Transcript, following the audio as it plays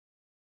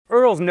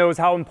Earl knows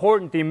how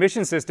important the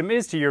emission system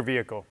is to your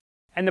vehicle,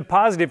 and the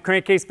positive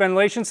crankcase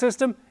ventilation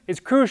system is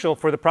crucial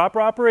for the proper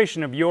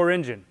operation of your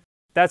engine.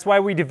 That's why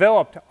we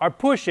developed our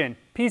push-in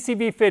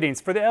PCV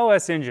fittings for the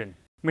LS engine.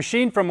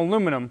 Machined from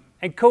aluminum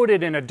and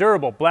coated in a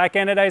durable black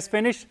anodized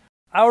finish,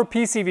 our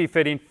PCV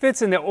fitting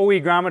fits in the OE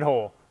grommet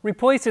hole,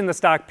 replacing the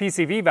stock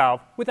PCV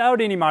valve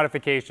without any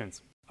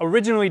modifications.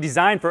 Originally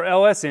designed for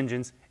LS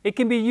engines, it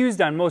can be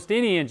used on most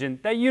any engine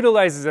that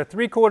utilizes a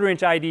 3/4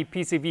 inch ID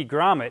PCV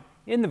grommet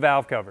in the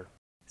valve cover.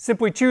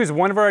 Simply choose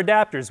one of our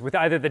adapters with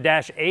either the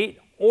 -8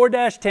 or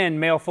 -10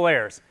 male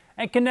flares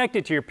and connect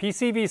it to your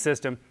PCV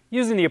system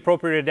using the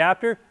appropriate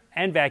adapter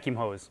and vacuum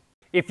hose.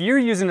 If you're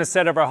using a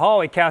set of our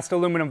Holley cast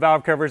aluminum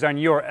valve covers on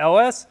your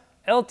LS,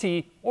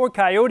 LT, or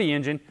Coyote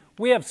engine,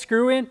 we have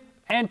screw-in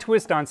and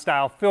twist-on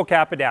style fill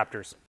cap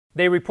adapters.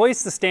 They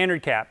replace the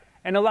standard cap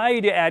and allow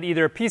you to add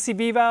either a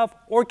PCV valve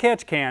or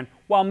catch can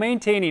while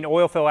maintaining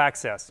oil fill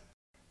access.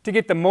 To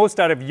get the most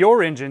out of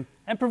your engine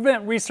and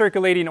prevent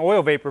recirculating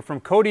oil vapor from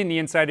coating the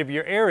inside of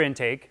your air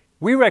intake,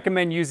 we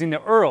recommend using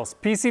the Earl's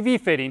PCV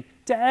fitting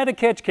to add a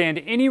catch can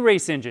to any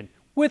race engine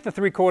with the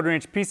 3/4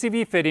 inch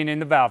PCV fitting in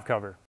the valve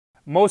cover.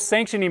 Most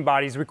sanctioning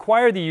bodies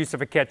require the use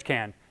of a catch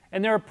can,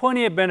 and there are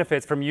plenty of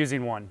benefits from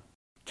using one.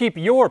 Keep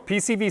your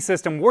PCV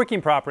system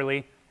working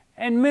properly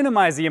and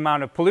minimize the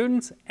amount of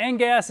pollutants and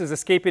gases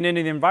escaping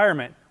into the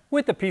environment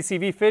with the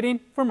PCV fitting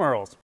from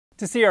Earl's.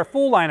 To see our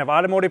full line of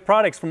automotive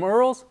products from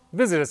Earl's,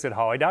 visit us at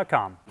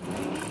Holley.com.